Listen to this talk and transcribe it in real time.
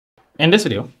In this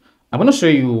video, I'm going to show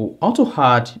you how to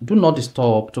add Do Not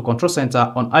Disturb to Control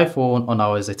Center on iPhone on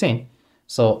iOS 18.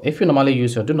 So if you normally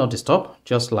use your Do Not Disturb,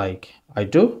 just like I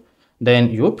do,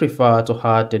 then you will prefer to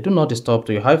add the Do Not Disturb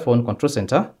to your iPhone Control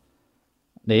Center,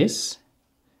 this,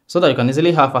 so that you can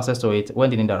easily have access to it when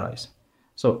the need arises.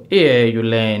 So here you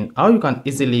learn how you can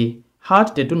easily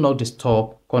add the Do Not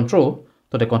Disturb control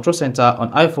to the Control Center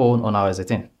on iPhone on iOS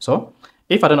 18. So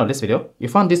if at the end of this video, you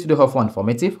found this video helpful and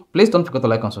informative, please don't forget to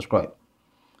like and subscribe.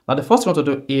 Now the first thing to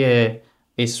do here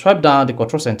is swipe down the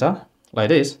control center like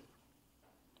this.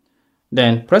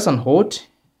 Then press and hold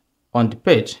on the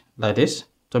page like this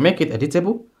to make it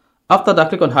editable. After that,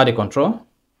 click on Add a Control.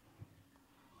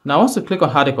 Now once you click on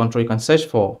Add a Control, you can search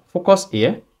for Focus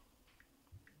here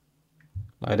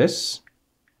like this.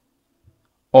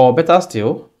 Or better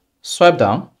still, swipe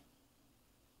down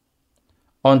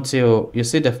until you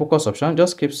see the focus option.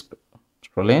 Just keep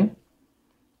scrolling.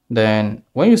 Then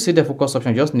when you see the focus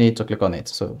option, you just need to click on it.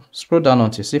 So scroll down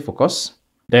until you see focus.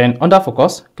 Then under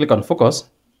focus, click on focus.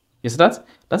 You see that?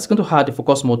 That's going to add the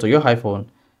focus mode to your iPhone.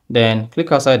 Then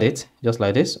click outside it, just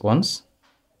like this once.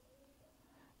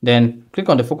 Then click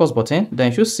on the focus button.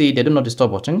 Then you should see the Do Not Disturb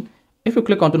button. If you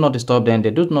click on Do Not Disturb, then the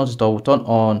Do Not Disturb will turn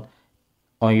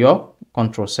on your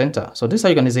control center. So this is how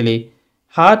you can easily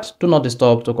add Do Not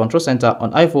Disturb to Control Center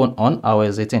on iPhone on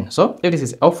iOS 18. So if this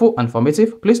is helpful and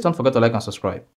informative, please don't forget to like and subscribe.